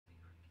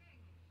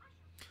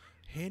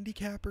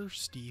Handicapper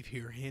Steve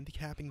here,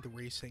 handicapping the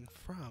racing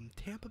from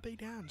Tampa Bay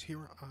Downs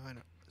here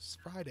on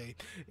Friday.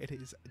 It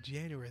is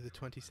January the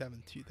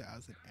 27th,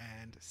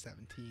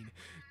 2017.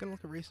 Gonna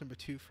look at race number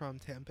 2 from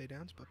Tampa Bay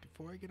Downs, but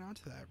before I get on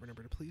to that,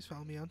 remember to please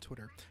follow me on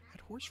Twitter at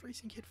Horse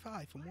Racing Kid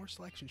 5 for more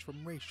selections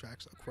from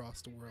racetracks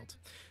across the world.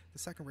 The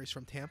second race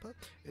from Tampa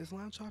is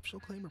Lounge Optional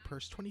Claimer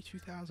Purse,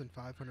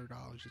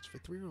 $22,500. It's for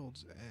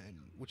 3-year-olds and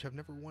which have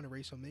never won a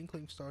race on main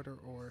claim starter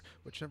or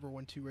which never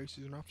won 2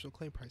 races, an optional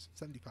claim price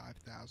of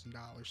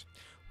 $75,000.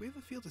 We have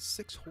a field of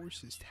 6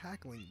 horses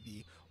tackling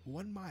the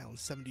 1 mile and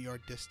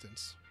 70-yard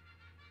distance.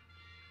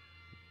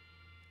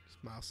 It's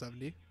mile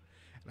 70.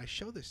 And I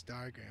show this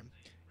diagram.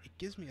 It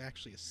gives me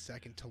actually a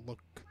second to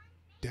look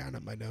down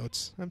at my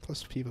notes. And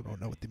plus people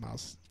don't know what the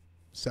miles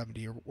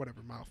 70 or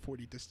whatever mile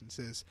 40 distance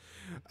is.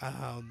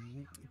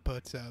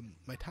 But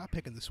my top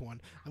pick in this one,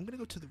 I'm going to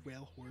go to the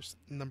rail horse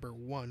number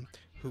 1,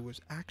 who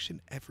was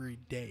Action Every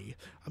Day.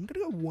 I'm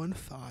going to go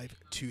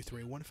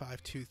 1523,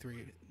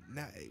 1523.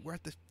 Now, we're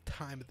at the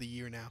time of the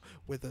year now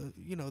where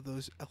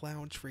those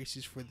allowance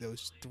races for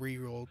those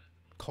 3-year-old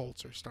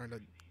colts are starting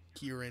to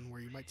gear in,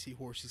 where you might see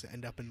horses that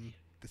end up in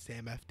the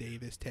Sam F.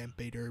 Davis, Tampa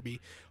Bay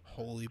Derby,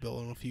 Holy Bill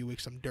in a few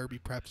weeks, some Derby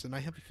preps, and I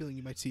have a feeling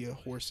you might see a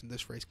horse in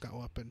this race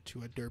go up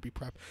into a Derby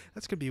prep.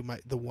 That's going to be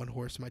the one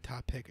horse, my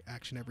top pick,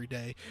 Action Every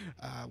Day.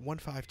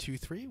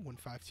 1523,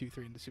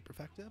 1523 in the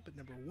superfecta, but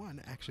number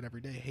 1, Action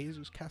Every Day,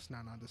 Jesus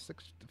Casnon on the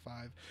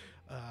 6-5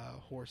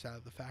 horse out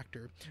of the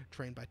factor,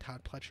 trained by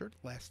Todd Pletchard.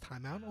 Last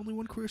time out, only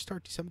one career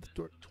start, December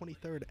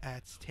 23rd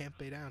at Tampa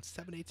Bay Downs,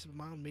 7/8 of a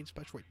mile, main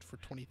special weight for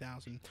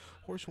 20,000.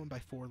 Horse won by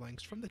 4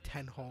 lengths from the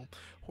 10 hole.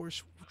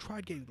 Horse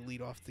tried getting the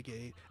lead out of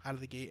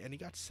the gate, and he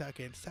got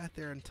second, sat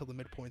there until the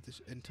midpoint,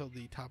 until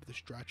the top of the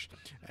stretch,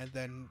 and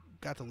then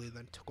got the lead,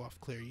 then took off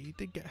clear. He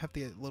did have to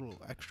get a little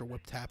extra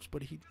whip taps,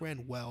 but he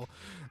ran well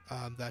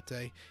that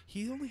day.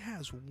 He only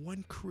has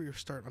 1 career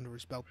start under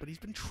his belt, but he's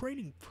been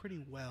training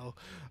pretty well.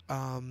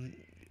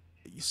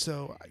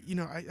 So,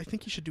 I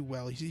think he should do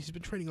well. He's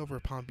been training over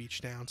at Palm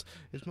Beach Downs.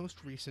 His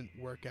most recent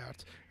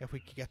workout, if we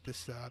could get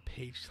this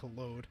page to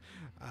load,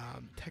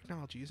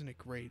 technology, isn't it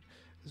great?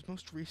 His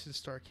most recent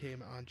start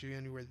came on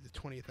January the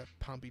 20th at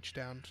Palm Beach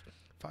Downs.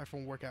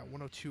 5-1 workout,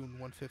 102 and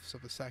 1/5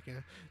 of a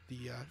second.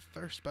 The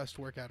first best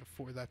workout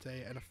for that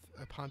day, and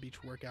a Palm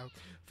Beach workout,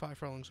 5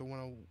 furlongs,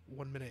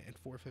 1 minute and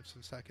 4/5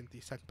 of a second. The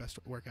second best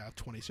workout,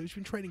 20. So he's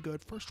been training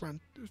good. First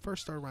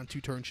start around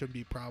 2 turns shouldn't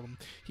be a problem.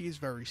 He is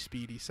very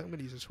speedy, so I'm going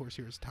to use this horse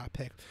here as a top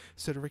pick.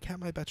 So to recap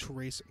my bets for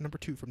race number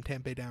 2 from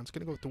Tampa Bay Downs,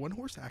 going to go with the 1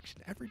 horse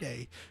Action Every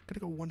Day. Going to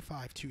go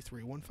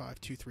 1523,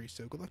 1523.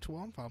 So good luck to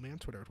all, and follow me on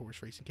Twitter at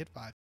Horse Racing Kid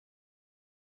 5.